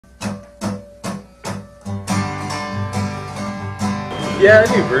Yeah,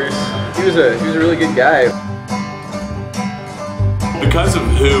 I knew Bruce. He was a really good guy. Because of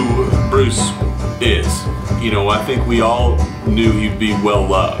who Bruce is, you know, I think we all knew he'd be well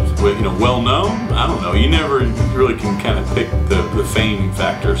loved. You know, well known? I don't know. You never really can kind of pick the fame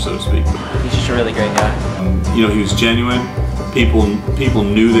factor, so to speak. He's just a really great guy. You know, he was genuine. People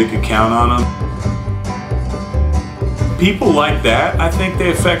knew they could count on him. People like that, I think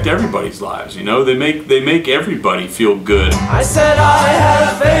they affect everybody's lives, you know? They make everybody feel good. I said I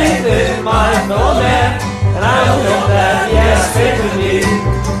have faith in my fellow man, and I hope that he has faith in me.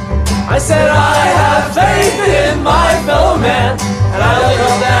 I said I have faith in my fellow man, and I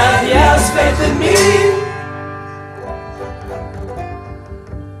hope that he has faith in me.